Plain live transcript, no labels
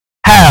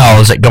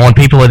How's it going,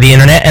 people of the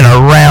internet and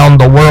around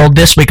the world?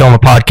 This week on the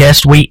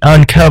podcast, we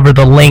uncover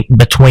the link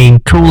between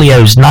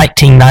Coolio's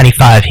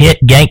 1995 hit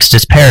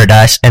Gangsta's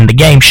Paradise and the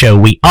game show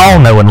we all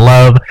know and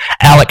love,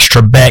 Alex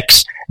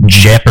Trebek's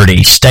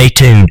Jeopardy! Stay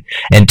tuned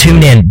and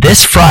tune in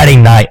this Friday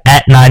night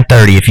at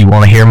 9:30 if you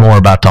want to hear more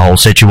about the whole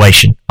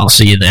situation. I'll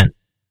see you then.